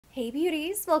Hey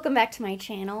beauties, welcome back to my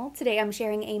channel. Today I'm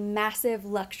sharing a massive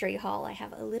luxury haul. I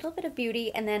have a little bit of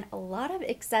beauty and then a lot of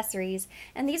accessories,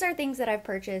 and these are things that I've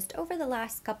purchased over the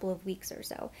last couple of weeks or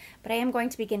so. But I am going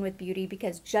to begin with beauty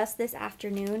because just this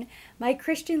afternoon my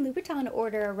Christian Louboutin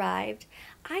order arrived.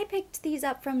 I picked these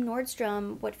up from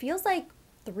Nordstrom what feels like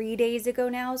 3 days ago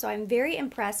now, so I'm very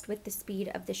impressed with the speed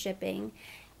of the shipping.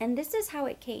 And this is how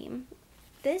it came.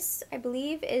 This, I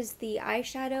believe, is the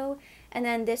eyeshadow, and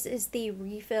then this is the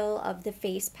refill of the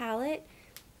face palette.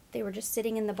 They were just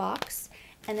sitting in the box.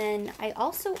 And then I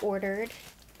also ordered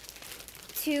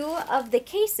 2 of the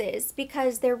cases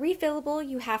because they're refillable.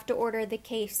 You have to order the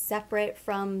case separate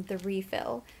from the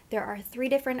refill. There are 3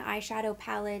 different eyeshadow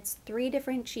palettes, 3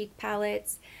 different cheek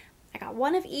palettes. I got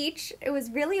 1 of each. It was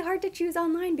really hard to choose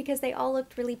online because they all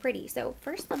looked really pretty. So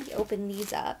first let me open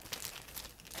these up.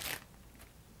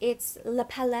 It's La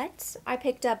Palette. I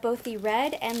picked up both the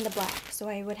red and the black, so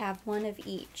I would have 1 of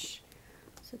each.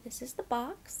 So this is the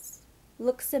box.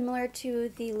 Looks similar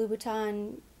to the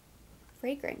Louboutin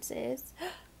fragrances.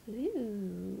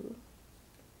 Ooh.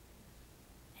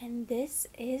 And this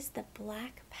is the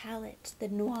black palette, the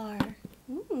Noir.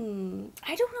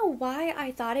 I don't know why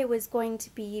I thought it was going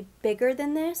to be bigger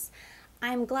than this.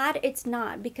 I'm glad it's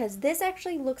not because this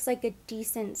actually looks like a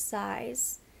decent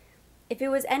size. If it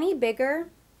was any bigger,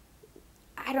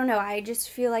 I don't know, I just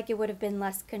feel like it would have been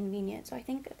less convenient. So I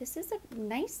think this is a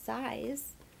nice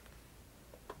size.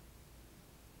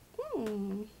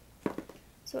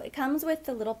 So it comes with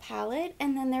the little palette,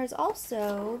 and then there's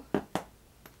also,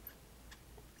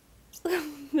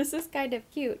 this is kind of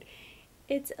cute.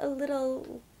 It's a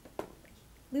little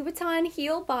Louboutin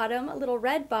heel bottom, a little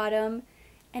red bottom,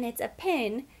 and it's a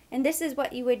pin. And this is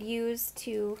what you would use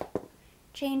to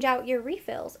change out your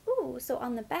refills. Ooh, so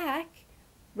on the back,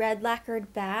 red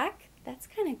lacquered back. That's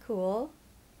kind of cool.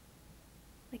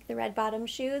 Like the red bottom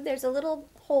shoe. There's a little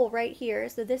hole right here,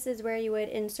 so this is where you would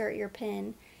insert your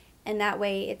pin, and that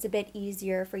way it's a bit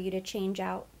easier for you to change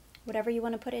out whatever you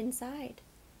want to put inside.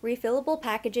 Refillable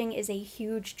packaging is a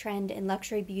huge trend in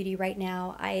luxury beauty right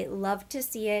now. I love to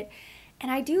see it,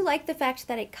 and I do like the fact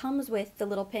that it comes with the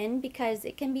little pin because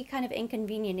it can be kind of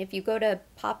inconvenient. If you go to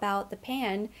pop out the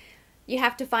pan, you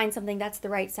have to find something that's the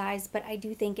right size, but I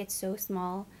do think it's so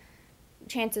small.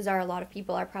 Chances are a lot of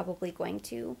people are probably going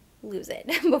to lose it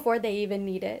before they even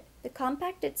need it. The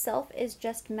compact itself is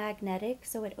just magnetic,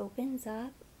 so it opens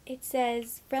up. It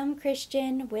says, "From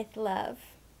Christian with love."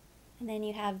 And then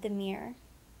you have the mirror.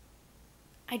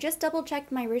 I just double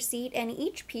checked my receipt, and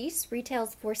each piece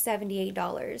retails for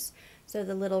 $78. So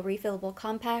the little refillable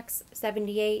compacts,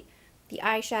 $78. The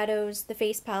eyeshadows, the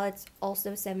face palettes,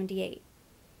 also $78.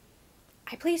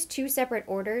 I placed 2 separate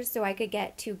orders so I could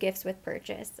get 2 gifts with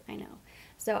purchase. I know.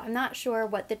 So I'm not sure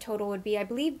what the total would be. I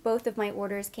believe both of my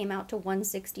orders came out to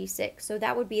 $166. So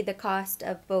that would be the cost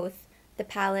of both the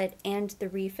palette and the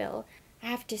refill. I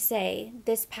have to say,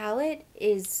 this palette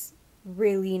is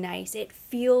really nice. It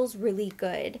feels really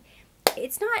good.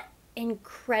 It's not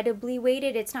incredibly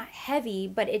weighted. It's not heavy,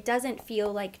 but it doesn't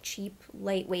feel like cheap,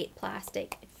 lightweight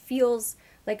plastic. It feels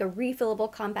like a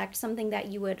refillable compact, something that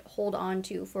you would hold on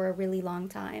to for a really long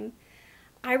time.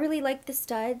 I really like the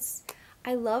studs.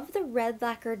 I love the red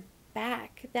lacquered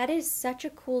back. That is such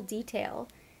a cool detail.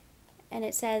 And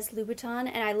it says Louboutin,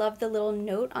 and I love the little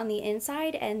note on the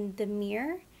inside and the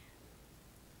mirror.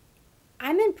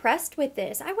 I'm impressed with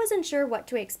this. I wasn't sure what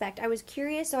to expect. I was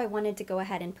curious, so I wanted to go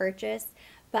ahead and purchase,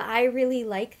 but I really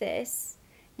like this.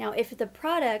 Now, if the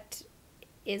product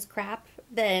is crap,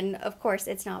 then of course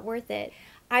it's not worth it.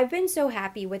 I've been so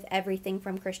happy with everything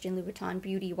from Christian Louboutin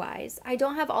beauty-wise. I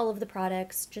don't have all of the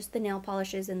products, just the nail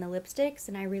polishes and the lipsticks,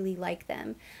 and I really like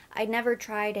them. I'd never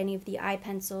tried any of the eye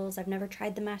pencils. I've never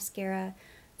tried the mascara.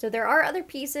 So there are other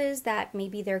pieces that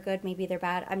maybe they're good, maybe they're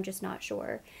bad. I'm just not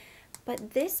sure.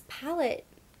 But this palette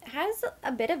has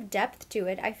a bit of depth to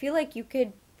it. I feel like you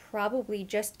could probably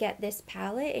just get this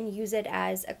palette and use it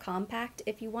as a compact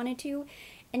if you wanted to,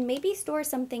 and maybe store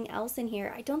something else in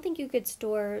here. I don't think you could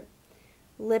store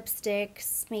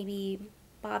lipsticks, maybe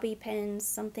bobby pins,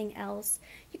 something else.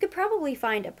 You could probably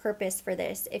find a purpose for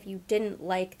this if you didn't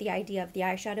like the idea of the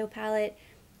eyeshadow palette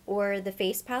or the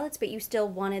face palettes, but you still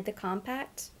wanted the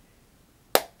compact.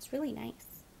 It's really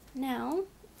nice. Now,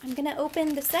 I'm gonna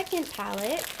open the second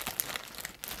palette.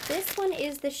 This one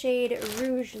is the shade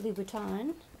Rouge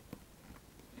Louboutin.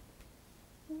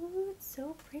 Ooh, it's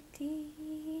so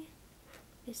pretty.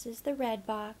 This is the red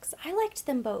box. I liked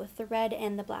them both, the red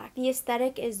and the black. The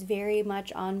aesthetic is very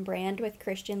much on brand with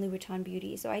Christian Louboutin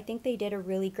Beauty, so I think they did a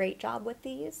really great job with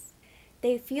these.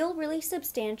 They feel really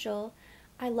substantial.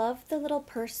 I love the little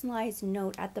personalized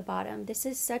note at the bottom. This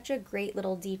is such a great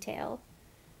little detail.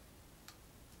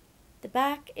 The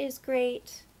back is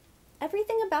great.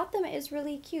 Everything about them is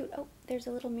really cute. Oh, there's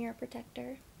a little mirror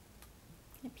protector.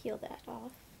 I'm gonna peel that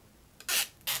off.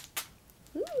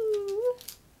 Ooh.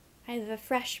 I have a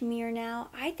fresh mirror now.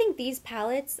 I think these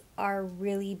palettes are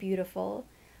really beautiful.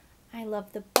 I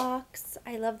love the box.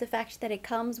 I love the fact that it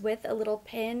comes with a little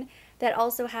pin that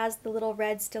also has the little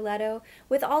red stiletto.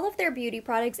 With all of their beauty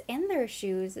products and their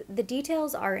shoes, the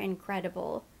details are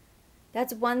incredible.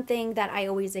 That's one thing that I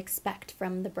always expect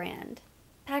from the brand.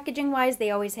 Packaging wise, they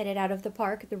always hit it out of the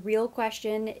park. The real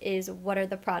question is, what are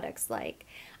the products like?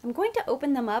 I'm going to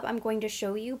open them up, I'm going to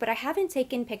show you, but I haven't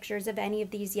taken pictures of any of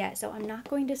these yet, so I'm not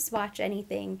going to swatch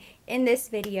anything in this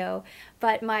video,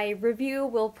 but my review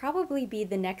will probably be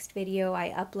the next video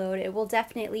I upload. It will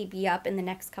definitely be up in the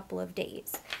next couple of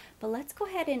days. But let's go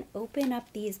ahead and open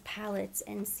up these palettes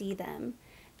and see them.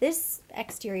 This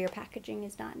exterior packaging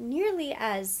is not nearly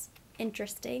as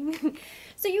interesting.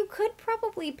 So you could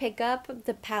probably pick up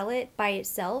the palette by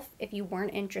itself if you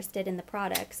weren't interested in the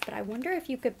products, but I wonder if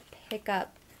you could pick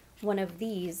up one of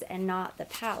these and not the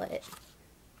palette.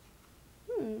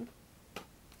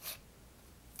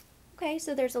 Okay,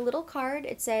 so there's a little card.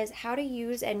 It says how to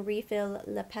use and refill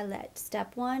la palette.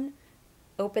 Step 1,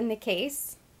 open the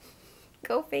case.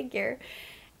 Go figure.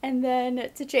 And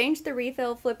then to change the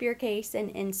refill, flip your case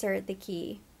and insert the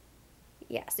key.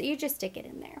 Yeah, so you just stick it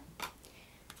in there.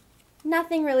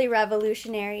 Nothing really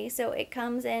revolutionary. So it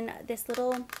comes in this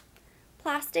little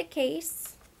plastic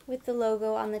case with the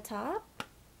logo on the top.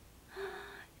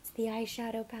 It's the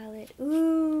eyeshadow palette.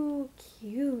 Ooh,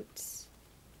 cute.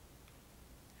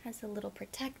 Has a little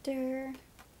protector.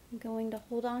 I'm going to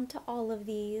hold on to all of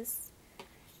these.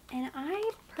 And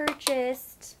I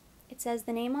purchased, it says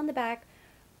the name on the back,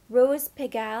 Rose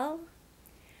Pigalle.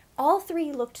 All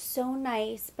three looked so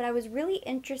nice, but I was really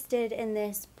interested in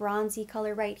this bronzy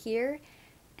color right here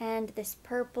and this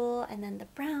purple and then the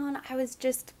brown. I was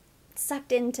just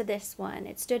sucked into this one.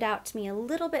 It stood out to me a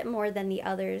little bit more than the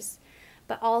others,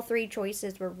 but all three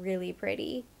choices were really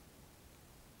pretty.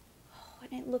 Oh,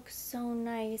 and it looks so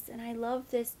nice, and I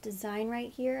love this design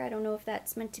right here. I don't know if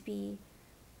that's meant to be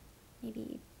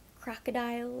maybe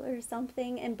crocodile or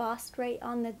something embossed right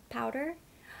on the powder.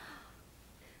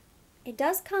 It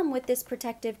does come with this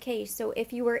protective case, so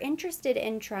if you were interested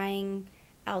in trying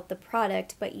out the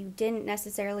product but you didn't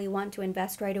necessarily want to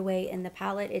invest right away in the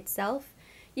palette itself,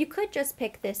 you could just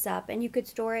pick this up and you could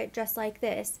store it just like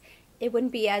this. It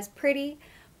wouldn't be as pretty,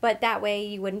 but that way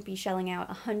you wouldn't be shelling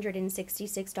out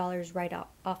 $166 right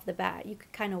off the bat. You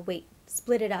could kind of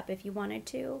split it up if you wanted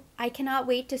to. I cannot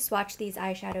wait to swatch these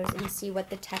eyeshadows and see what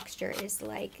the texture is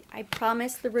like. I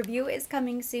promise the review is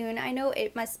coming soon. I know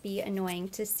it must be annoying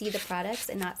to see the products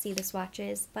and not see the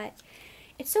swatches, but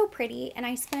it's so pretty, and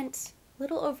I spent a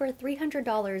little over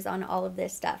 $300 on all of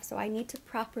this stuff, so I need to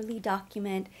properly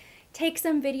document, take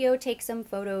some video, take some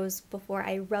photos before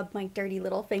I rub my dirty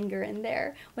little finger in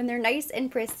there when they're nice and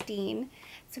pristine.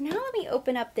 So now let me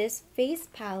open up this face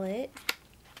palette.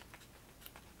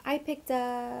 I picked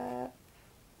up,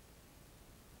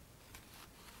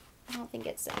 I don't think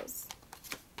it says.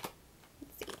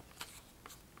 Let's see.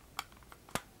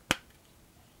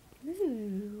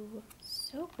 Ooh,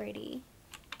 so pretty.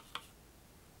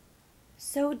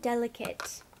 So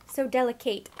delicate. So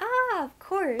delicate. Ah, of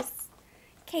course.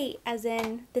 Kate, as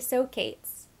in the So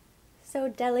Kates. So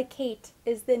Delicate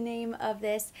is the name of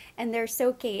this, and their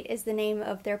So Kate is the name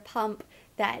of their pump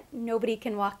that nobody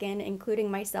can walk in,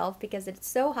 including myself, because it's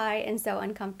so high and so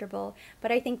uncomfortable.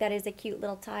 But I think that is a cute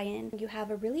little tie-in. You have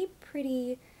a really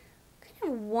pretty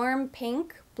kind of warm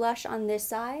pink blush on this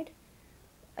side,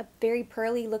 a very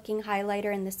pearly looking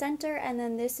highlighter in the center, and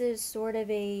then this is sort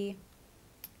of a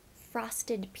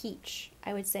frosted peach,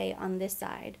 I would say, on this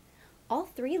side. All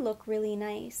three look really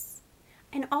nice.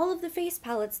 And all of the face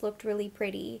palettes looked really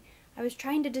pretty. I was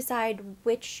trying to decide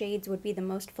which shades would be the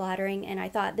most flattering, and I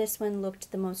thought this one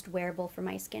looked the most wearable for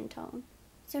my skin tone.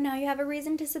 So now you have a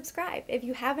reason to subscribe. If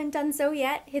you haven't done so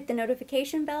yet, hit the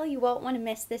notification bell. You won't want to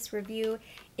miss this review.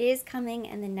 It is coming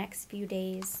in the next few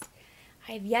days.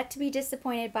 I have yet to be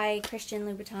disappointed by Christian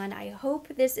Louboutin. I hope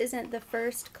this isn't the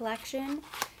first collection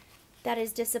that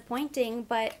is disappointing,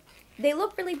 but they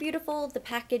look really beautiful. The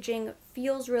packaging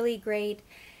feels really great,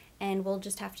 and we'll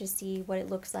just have to see what it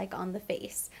looks like on the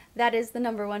face. That is the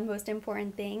 #1 most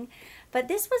important thing. But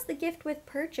this was the gift with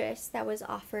purchase that was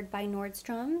offered by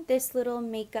Nordstrom, this little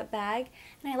makeup bag.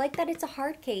 And I like that it's a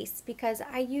hard case because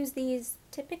I use these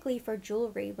typically for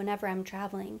jewelry whenever I'm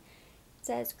traveling. It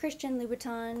says Christian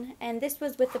Louboutin, and this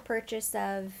was with the purchase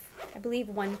of, I believe,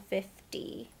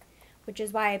 $150, which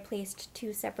is why I placed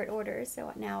 2 separate orders.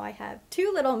 So now I have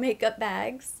 2 little makeup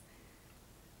bags.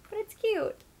 But it's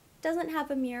cute. Doesn't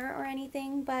have a mirror or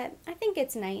anything, but I think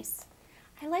it's nice.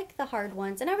 I like the hard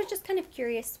ones, and I was just kind of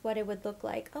curious what it would look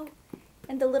like. Oh,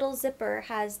 and the little zipper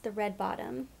has the red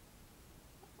bottom.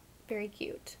 Very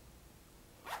cute.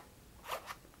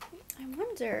 I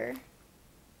wonder,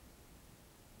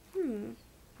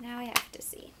 now I have to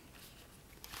see.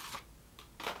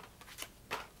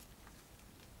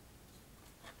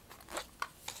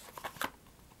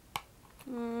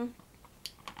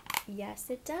 Yes,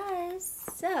 it does.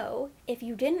 So, if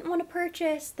you didn't want to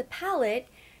purchase the palette,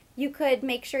 you could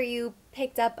make sure you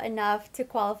picked up enough to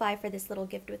qualify for this little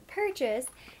gift with purchase,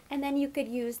 and then you could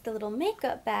use the little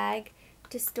makeup bag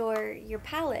to store your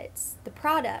palettes, the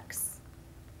products.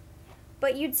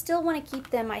 But you'd still want to keep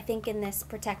them, I think, in this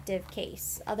protective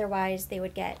case. Otherwise, they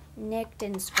would get nicked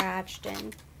and scratched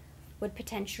and would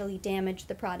potentially damage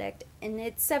the product. And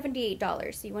it's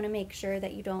 $78, so you want to make sure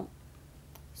that you don't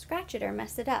scratch it or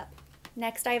mess it up.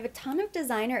 Next, I have a ton of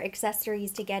designer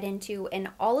accessories to get into, and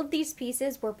all of these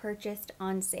pieces were purchased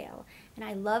on sale. And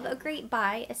I love a great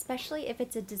buy, especially if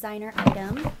it's a designer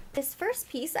item. This first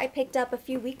piece I picked up a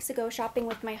few weeks ago shopping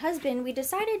with my husband. We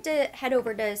decided to head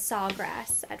over to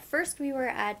Sawgrass. At first we were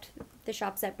at the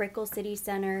shops at Brickell City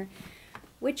Center,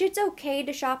 which it's okay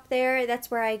to shop there.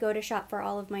 That's where I go to shop for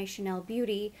all of my Chanel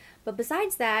beauty. But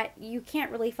besides that, you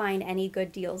can't really find any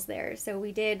good deals there. So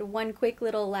we did one quick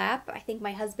little lap. I think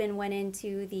my husband went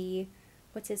into the,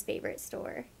 what's his favorite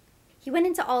store? He went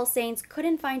into All Saints,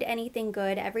 couldn't find anything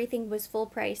good. Everything was full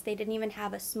price. They didn't even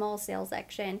have a small sale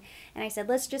section. And I said,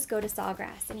 let's just go to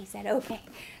Sawgrass. And he said, okay.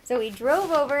 So we drove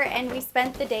over and we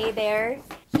spent the day there.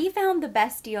 He found the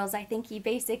best deals. I think he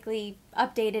basically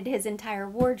updated his entire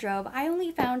wardrobe. I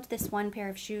only found this one pair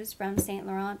of shoes from Saint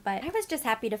Laurent, but I was just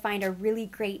happy to find a really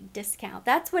great discount.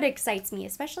 That's what excites me,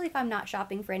 especially if I'm not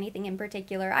shopping for anything in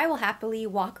particular. I will happily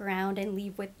walk around and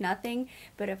leave with nothing,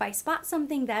 but if I spot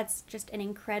something that's just an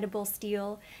incredible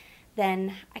steal,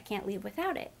 then I can't leave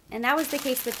without it. And that was the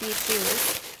case with these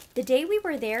shoes. The day we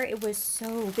were there, it was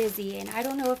so busy, and I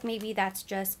don't know if maybe that's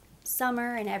just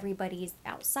summer and everybody's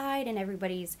outside and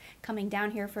everybody's coming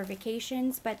down here for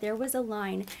vacations, but there was a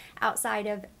line outside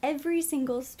of every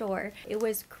single store. It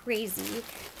was crazy.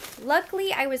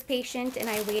 Luckily, I was patient and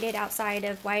I waited outside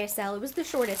of YSL. It was the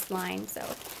shortest line, so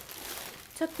it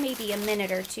took maybe a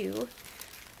minute or two,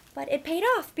 but it paid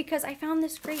off because I found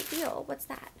this great deal. What's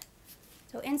that?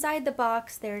 So inside the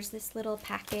box, there's this little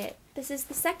packet. This is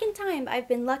the second time I've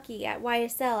been lucky at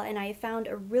YSL, and I found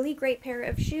a really great pair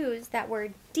of shoes that were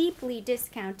deeply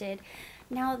discounted.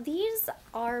 Now, these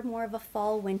are more of a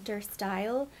fall-winter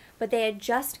style, but they had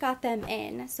just got them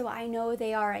in, so I know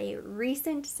they are a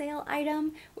recent sale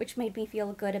item, which made me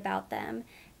feel good about them.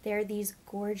 They're these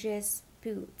gorgeous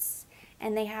boots,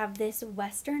 and they have this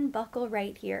Western buckle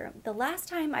right here. The last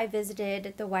time I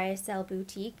visited the YSL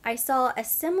boutique, I saw a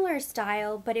similar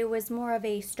style, but it was more of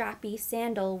a strappy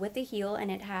sandal with a heel, and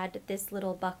it had this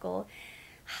little buckle.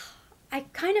 I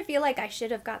kind of feel like I should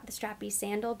have got the strappy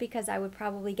sandal because I would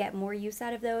probably get more use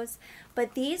out of those,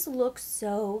 but these look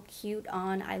so cute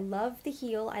on. I love the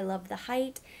heel, I love the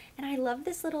height, and I love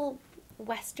this little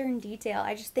Western detail.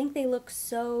 I just think they look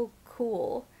so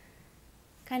cool.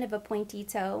 Kind of a pointy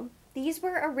toe. These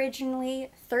were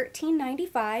originally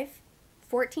 $13.95,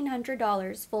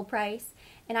 $1,400 full price,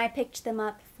 and I picked them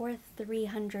up for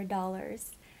 $300.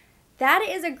 That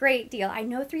is a great deal. I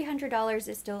know $300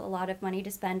 is still a lot of money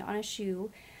to spend on a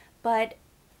shoe, but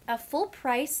a full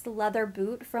price leather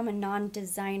boot from a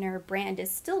non-designer brand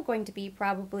is still going to be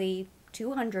probably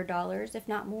 $200, if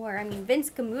not more. I mean, Vince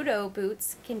Camuto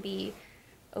boots can be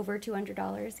over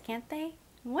 $200, can't they?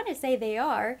 I want to say they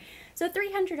are. So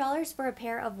 $300 for a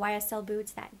pair of YSL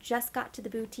boots that just got to the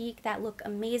boutique, that look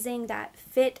amazing, that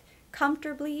fit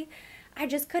comfortably. I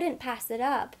just couldn't pass it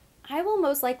up. I will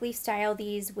most likely style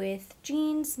these with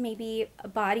jeans, maybe a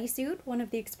bodysuit, one of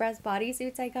the Express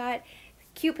bodysuits I got,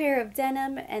 cute pair of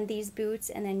denim and these boots,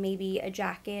 and then maybe a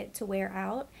jacket to wear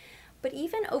out. But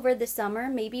even over the summer,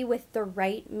 maybe with the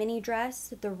right mini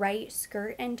dress, the right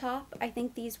skirt and top, I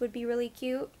think these would be really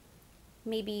cute.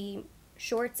 Maybe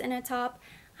shorts and a top.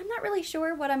 I'm not really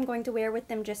sure what I'm going to wear with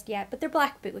them just yet, but they're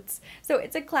black boots. So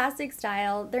it's a classic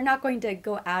style. They're not going to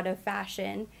go out of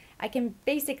fashion. I can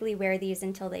basically wear these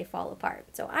until they fall apart.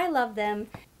 So I love them.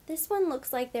 This one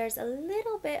looks like there's a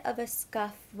little bit of a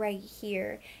scuff right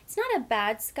here. It's not a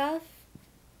bad scuff.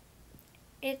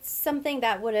 It's something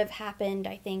that would have happened,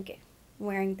 I think,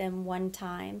 wearing them one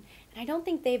time. And I don't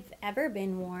think they've ever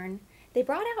been worn. They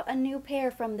brought out a new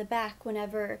pair from the back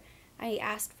whenever I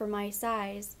asked for my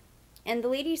size. And the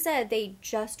lady said they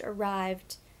just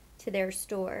arrived to their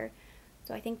store.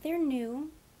 So I think they're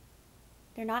new.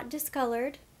 They're not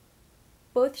discolored.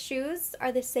 Both shoes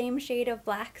are the same shade of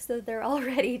black, so they're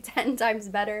already 10 times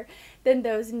better than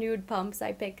those nude pumps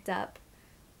I picked up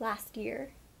last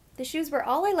year. The shoes were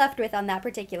all I left with on that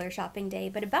particular shopping day,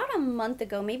 but about a month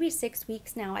ago, maybe 6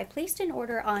 weeks now, I placed an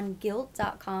order on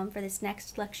gilt.com for this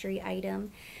next luxury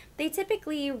item. They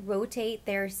typically rotate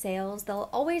their sales. They'll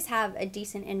always have a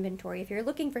decent inventory. If you're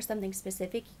looking for something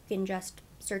specific, you can just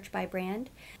search by brand.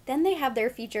 Then they have their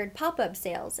featured pop-up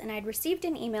sales, and I'd received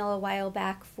an email a while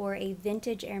back for a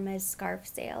vintage Hermes scarf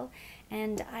sale,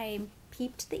 and I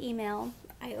peeped the email.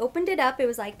 I opened it up, it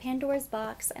was like Pandora's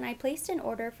box, and I placed an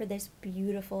order for this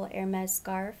beautiful Hermes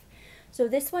scarf. So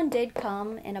this one did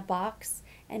come in a box,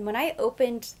 and when I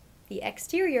opened the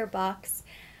exterior box,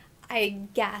 I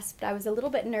gasped. I was a little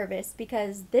bit nervous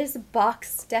because this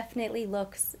box definitely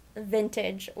looks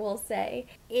vintage, we'll say.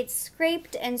 It's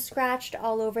scraped and scratched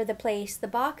all over the place. The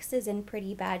box is in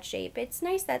pretty bad shape. It's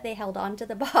nice that they held on to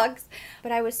the box,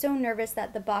 but I was so nervous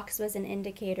that the box was an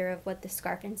indicator of what the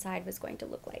scarf inside was going to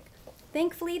look like.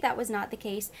 Thankfully, that was not the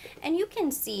case, and you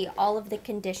can see all of the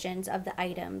conditions of the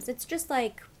items. It's just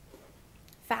like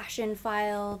Fashion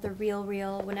File, The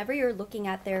Real, whenever you're looking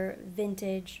at their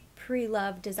vintage,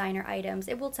 pre-loved designer items,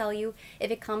 it will tell you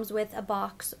if it comes with a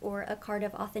box or a card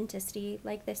of authenticity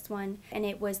like this one, and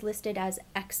it was listed as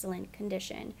excellent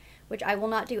condition, which I will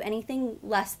not do anything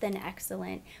less than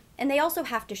excellent. And they also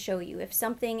have to show you if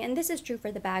something, and this is true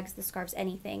for the bags, the scarves,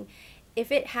 anything, if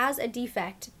it has a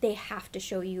defect, they have to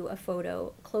show you a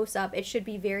photo close up. It should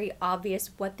be very obvious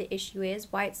what the issue is,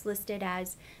 why it's listed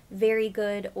as very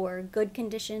good or good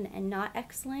condition and not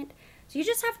excellent. So you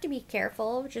just have to be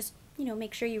careful. Just,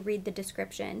 make sure you read the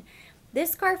description.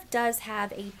 This scarf does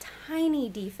have a tiny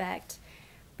defect,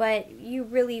 but you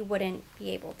really wouldn't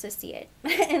be able to see it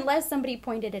unless somebody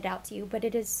pointed it out to you, but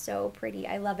it is so pretty.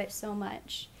 I love it so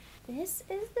much. This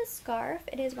is the scarf.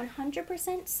 It is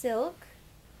 100% silk.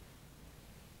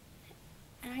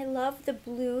 And I love the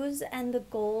blues and the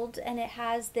gold, and it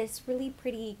has this really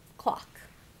pretty clock.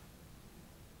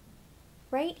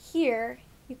 Right here,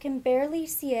 you can barely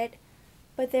see it,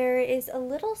 but there is a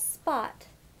little spot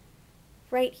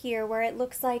right here where it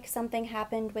looks like something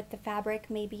happened with the fabric.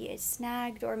 Maybe it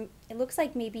snagged, or it looks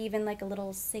like maybe even like a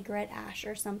little cigarette ash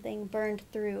or something burned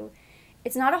through.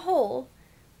 It's not a hole,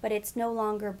 but it's no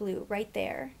longer blue right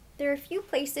there. There are a few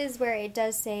places where it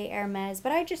does say Hermes,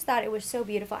 but I just thought it was so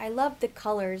beautiful. I love the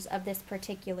colors of this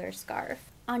particular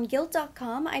scarf. On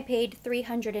gilt.com, I paid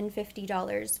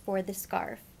 $350 for the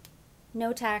scarf.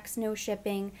 No tax, no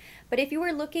shipping. But if you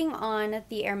were looking on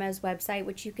the Hermes website,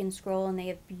 which you can scroll, and they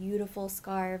have beautiful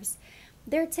scarves,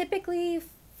 they're typically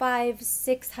 $500,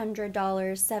 $600,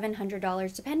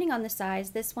 $700, depending on the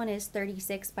size. This one is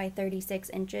 36 by 36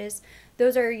 inches.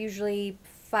 Those are usually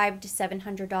 $500 to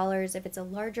 $700. If it's a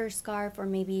larger scarf or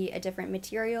maybe a different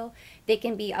material, they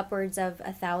can be upwards of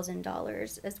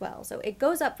 $1,000 as well. So it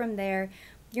goes up from there.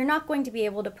 You're not going to be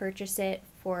able to purchase it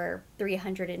for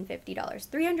 $350.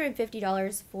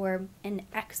 $350 for an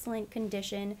excellent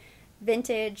condition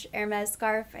vintage Hermes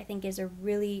scarf, I think, is a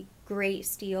really great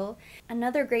steal.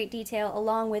 Another great detail,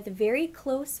 along with very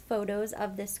close photos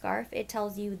of the scarf, it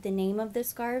tells you the name of the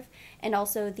scarf and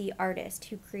also the artist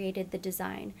who created the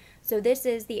design. So this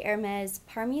is the Hermes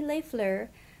Parmi les Fleurs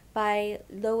by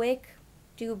Loic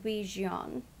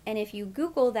Dubigeon. And if you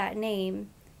Google that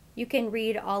name, you can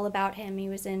read all about him. He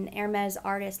was an Hermes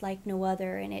artist like no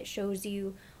other, and it shows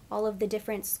you all of the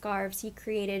different scarves he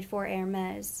created for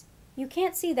Hermes. You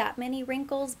can't see that many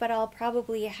wrinkles, but I'll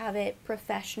probably have it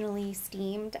professionally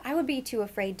steamed. I would be too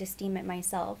afraid to steam it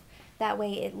myself. That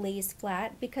way it lays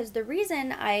flat, because the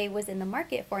reason I was in the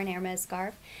market for an Hermes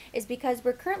scarf is because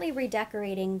we're currently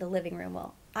redecorating the living room.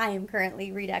 Well, I am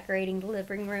currently redecorating the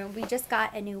living room. We just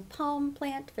got a new palm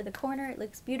plant for the corner. It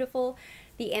looks beautiful.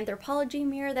 The anthropology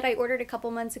mirror that I ordered a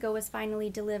couple months ago was finally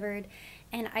delivered.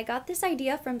 And I got this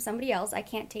idea from somebody else. I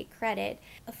can't take credit.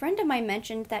 A friend of mine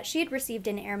mentioned that she had received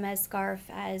an Hermes scarf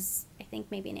as, I think,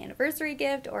 maybe an anniversary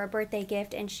gift or a birthday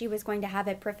gift, and she was going to have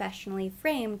it professionally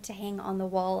framed to hang on the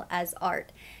wall as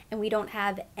art. And we don't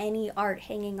have any art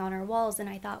hanging on our walls, and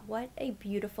I thought, what a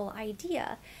beautiful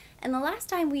idea. And the last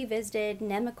time we visited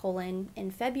Nicole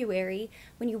in February,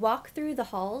 when you walk through the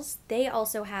halls, they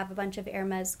also have a bunch of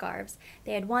Hermes scarves.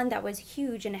 They had one that was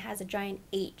huge, and it has a giant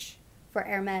H for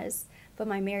Hermes, but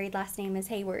my married last name is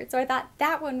Hayward, so I thought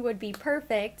that one would be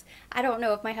perfect. I don't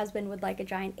know if my husband would like a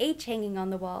giant H hanging on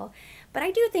the wall, but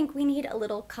I do think we need a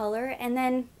little color. And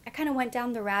then I kind of went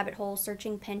down the rabbit hole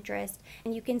searching Pinterest,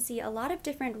 and you can see a lot of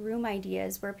different room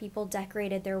ideas where people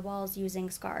decorated their walls using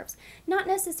scarves. Not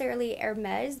necessarily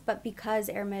Hermes, but because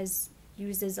Hermes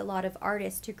uses a lot of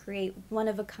artists to create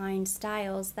one-of-a-kind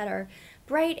styles that are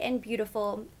bright and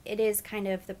beautiful, it is kind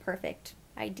of the perfect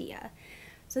idea.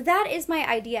 So that is my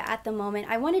idea at the moment.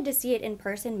 I wanted to see it in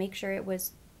person, make sure it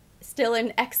was still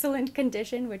in excellent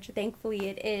condition, which thankfully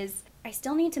it is. I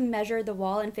still need to measure the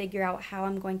wall and figure out how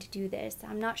I'm going to do this.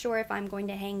 I'm not sure if I'm going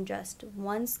to hang just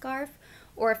one scarf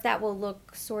or if that will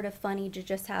look sort of funny to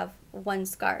just have one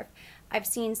scarf. I've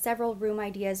seen several room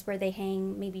ideas where they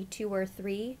hang maybe 2 or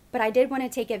 3, but I did want to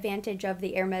take advantage of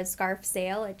the Hermes scarf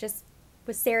sale. It just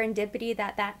was serendipity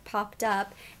that popped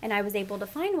up, and I was able to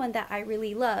find one that I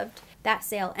really loved. That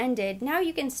sale ended. Now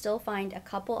you can still find a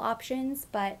couple options,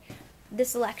 but the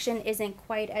selection isn't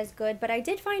quite as good, but I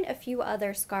did find a few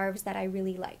other scarves that I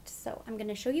really liked. So I'm going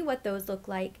to show you what those look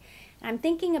like. I'm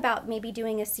thinking about maybe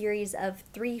doing a series of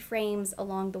 3 frames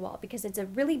along the wall because it's a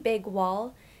really big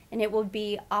wall and it will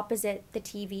be opposite the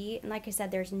TV. And like I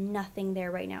said, there's nothing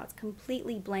there right now. It's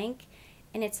completely blank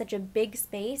and it's such a big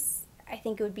space. I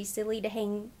think it would be silly to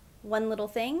hang one little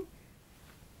thing.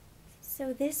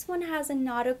 So this one has a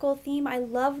nautical theme. I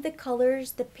love the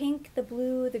colors, the pink, the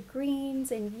blue, the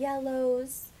greens and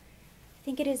yellows. I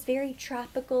think it is very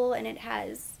tropical and it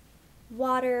has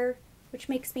water, which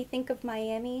makes me think of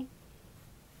Miami.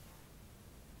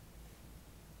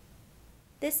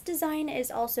 This design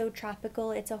is also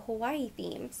tropical. It's a Hawaii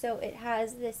theme. So it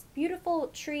has this beautiful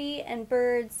tree and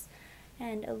birds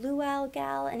and a luau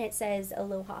gal, and it says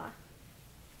aloha.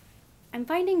 I'm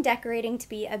finding decorating to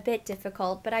be a bit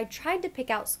difficult, but I tried to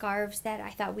pick out scarves that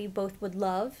I thought we both would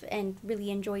love and really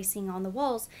enjoy seeing on the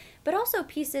walls, but also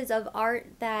pieces of art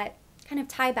that kind of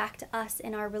tie back to us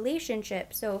in our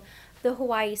relationship. So the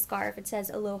Hawaii scarf, it says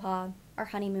aloha, our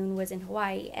honeymoon was in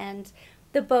Hawaii, and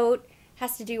the boat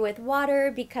has to do with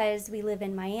water because we live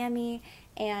in Miami,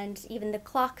 and even the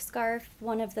clock scarf,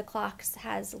 one of the clocks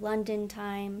has London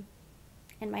time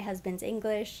and my husband's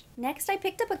English. Next, I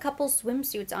picked up a couple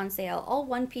swimsuits on sale, all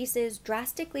one pieces,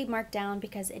 drastically marked down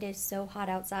because it is so hot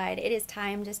outside. It is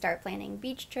time to start planning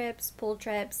beach trips, pool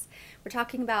trips. We're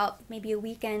talking about maybe a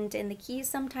weekend in the Keys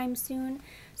sometime soon.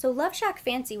 So Love Shack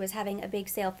Fancy was having a big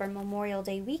sale for Memorial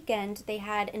Day weekend. They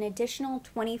had an additional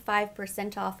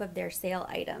 25% off of their sale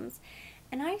items.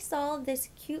 And I saw this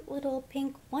cute little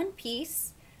pink one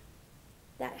piece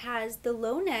that has the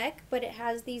low neck, but it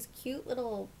has these cute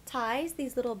little ties,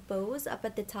 these little bows up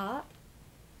at the top.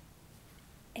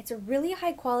 It's a really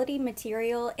high quality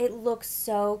material. It looks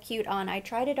so cute on. I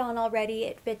tried it on already.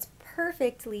 It fits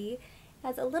perfectly. It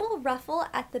has a little ruffle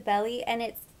at the belly and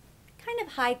it's kind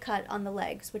of high cut on the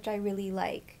legs, which I really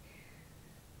like.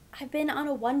 I've been on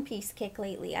a one-piece kick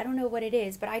lately. I don't know what it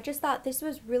is, but I just thought this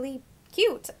was really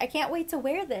cute. I can't wait to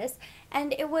wear this.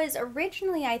 And it was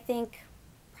originally, I think,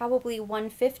 probably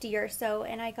 $150 or so,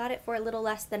 and I got it for a little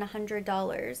less than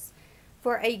 $100.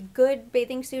 For a good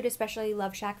bathing suit, especially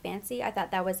Love Shack Fancy, I thought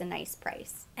that was a nice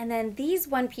price. And then these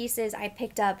one pieces I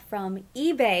picked up from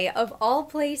eBay, of all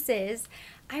places.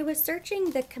 I was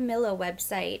searching the Camilla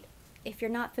website. If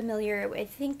you're not familiar, I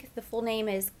think the full name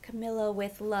is Camilla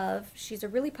with Love. She's a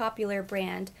really popular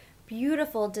brand.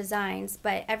 Beautiful designs,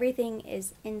 but everything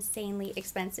is insanely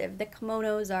expensive. The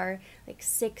kimonos are like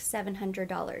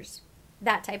 $600–700.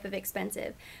 That type of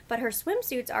expensive, but her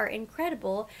swimsuits are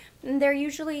incredible, and they're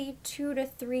usually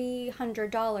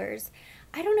 $200–300.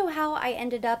 I don't know how I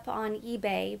ended up on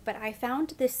eBay, but I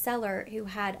found this seller who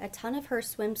had a ton of her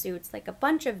swimsuits, like a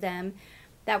bunch of them,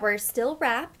 that were still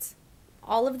wrapped.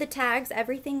 All of the tags,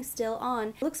 everything's still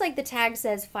on. It looks like the tag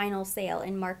says final sale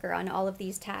in marker on all of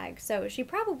these tags. So she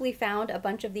probably found a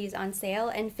bunch of these on sale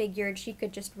and figured she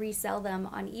could just resell them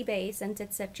on eBay since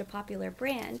it's such a popular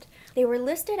brand. They were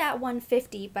listed at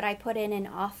 $150, but I put in an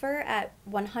offer at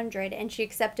 $100 and she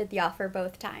accepted the offer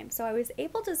both times. So I was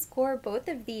able to score both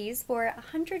of these for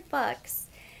 $100.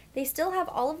 They still have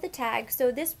all of the tags,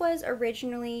 so this was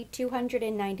originally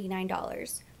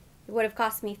 $299. It would have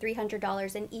cost me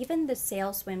 $300, and even the sale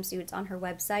swimsuits on her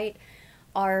website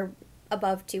are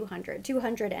above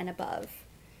 $200 and above.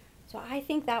 So I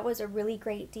think that was a really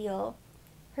great deal.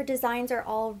 Her designs are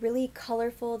all really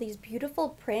colorful, these beautiful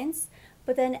prints,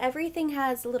 but then everything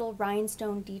has little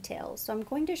rhinestone details. So I'm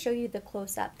going to show you the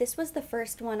close-up. This was the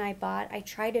first one I bought. I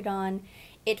tried it on.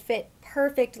 It fit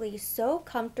perfectly, so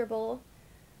comfortable.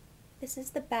 This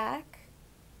is the back.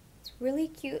 It's really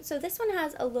cute. So this one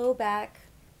has a low back,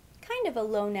 kind of a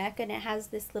low neck, and it has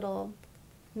this little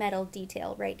metal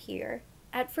detail right here.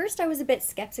 At first I was a bit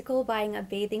skeptical buying a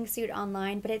bathing suit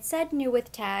online, but it said new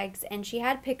with tags, and she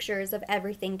had pictures of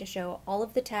everything to show all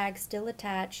of the tags still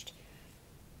attached.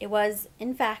 It was,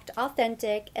 in fact,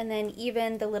 authentic, and then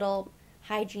even the little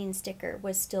hygiene sticker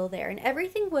was still there, and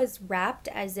everything was wrapped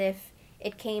as if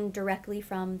it came directly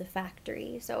from the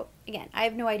factory. So again, I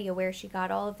have no idea where she got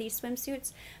all of these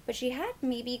swimsuits, but she had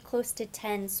maybe close to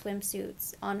 10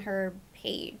 swimsuits on her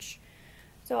page.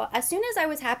 So as soon as I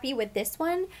was happy with this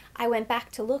one, I went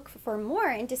back to look for more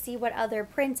and to see what other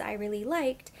prints I really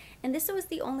liked, and this was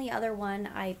the only other one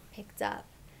I picked up.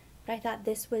 But I thought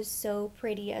this was so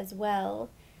pretty as well.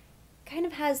 Kind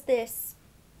of has this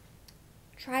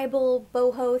tribal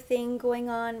boho thing going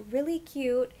on, really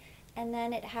cute, and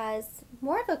then it has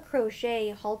more of a crochet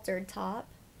haltered top.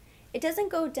 It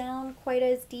doesn't go down quite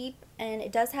as deep, and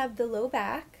it does have the low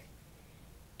back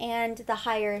and the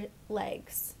higher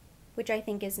legs, which I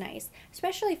think is nice,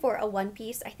 especially for a one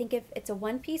piece. I think if it's a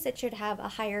one piece, it should have a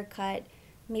higher cut,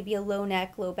 maybe a low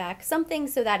neck, low back, something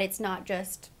so that it's not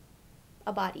just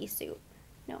a bodysuit.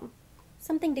 No,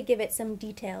 something to give it some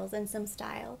details and some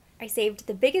style. I saved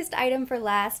the biggest item for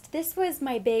last. This was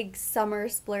my big summer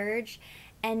splurge,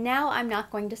 and now I'm not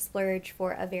going to splurge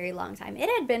for a very long time. It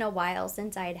had been a while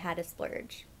since I had had a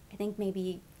splurge. I think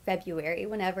maybe February,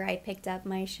 whenever I picked up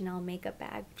my Chanel makeup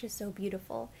bag, which is so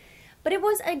beautiful. But it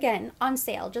was, again, on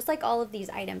sale, just like all of these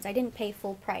items. I didn't pay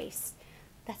full price.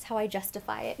 That's how I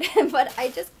justify it. But I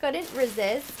just couldn't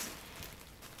resist.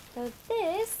 So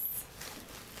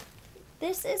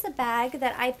this is a bag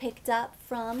that I picked up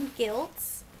from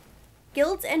Gilt.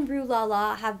 Gilt and Rue La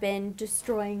La have been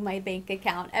destroying my bank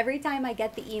account. Every time I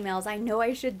get the emails, I know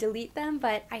I should delete them,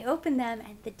 but I open them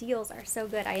and the deals are so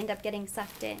good. I end up getting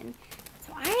sucked in.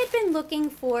 So I had been looking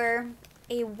for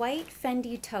a white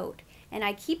Fendi tote, and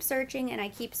I keep searching and I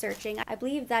keep searching. I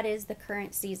believe that is the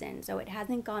current season, so it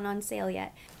hasn't gone on sale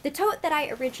yet. The tote that I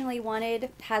originally wanted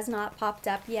has not popped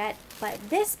up yet, but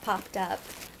this popped up,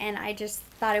 and I just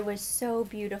thought it was so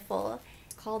beautiful.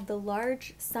 It's called the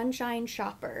Large Sunshine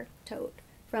Shopper tote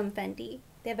from Fendi.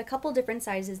 They have a couple different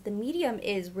sizes. The medium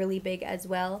is really big as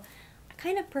well. I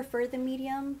kind of prefer the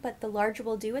medium, but the large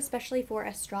will do, especially for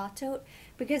a straw tote,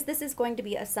 because this is going to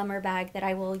be a summer bag that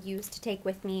I will use to take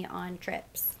with me on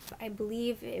trips. I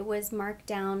believe it was marked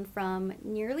down from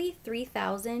nearly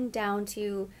 $3,000 down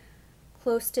to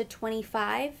close to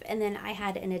 $25,000, and then I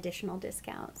had an additional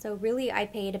discount. So really I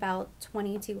paid about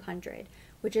 $2,200,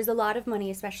 which is a lot of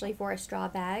money, especially for a straw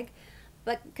bag.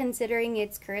 But considering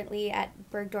it's currently at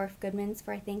Bergdorf Goodman's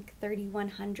for I think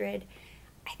 $3,100,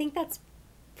 I think that's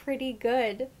pretty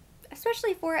good,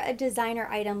 especially for a designer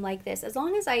item like this. As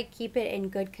long as I keep it in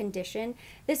good condition,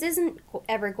 this isn't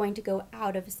ever going to go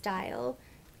out of style.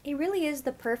 It really is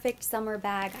the perfect summer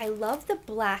bag. I love the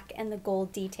black and the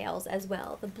gold details as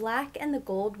well. The black and the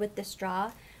gold with the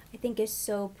straw I think is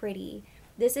so pretty.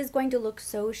 This is going to look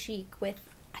so chic with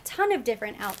a ton of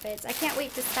different outfits. I can't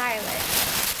wait to style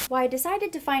it. Why I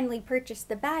decided to finally purchase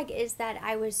the bag is that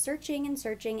I was searching and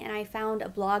searching, and I found a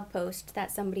blog post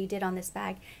that somebody did on this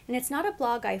bag. And it's not a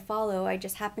blog I follow, I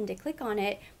just happened to click on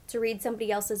it to read somebody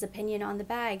else's opinion on the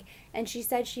bag. And she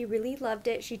said she really loved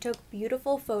it. She took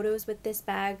beautiful photos with this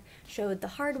bag, showed the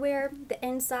hardware, the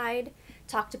inside,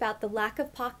 talked about the lack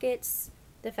of pockets,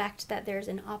 the fact that there's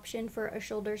an option for a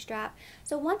shoulder strap.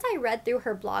 So once I read through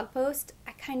her blog post,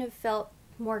 I kind of felt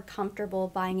more comfortable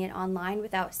buying it online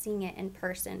without seeing it in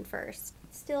person first.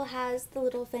 It still has the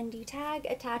little Fendi tag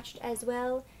attached as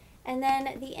well, and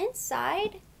then the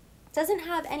inside doesn't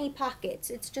have any pockets.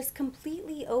 It's just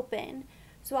completely open.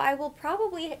 So I will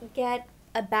probably get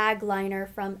a bag liner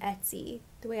from Etsy,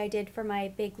 the way I did for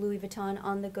my big Louis Vuitton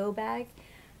on the go bag.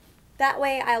 That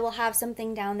way I will have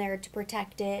something down there to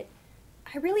protect it.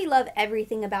 I really love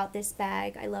everything about this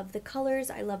bag. I love the colors,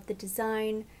 I love the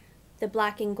design. The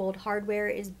black and gold hardware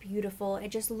is beautiful. It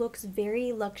just looks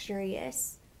very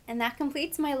luxurious. And that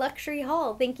completes my luxury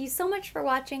haul. Thank you so much for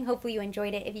watching. Hopefully you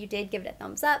enjoyed it. If you did, give it a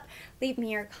thumbs up. Leave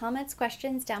me your comments,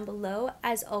 questions down below.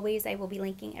 As always, I will be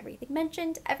linking everything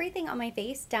mentioned, everything on my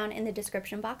face down in the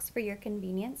description box for your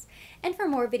convenience. And for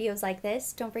more videos like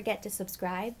this, don't forget to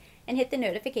subscribe and hit the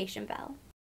notification bell.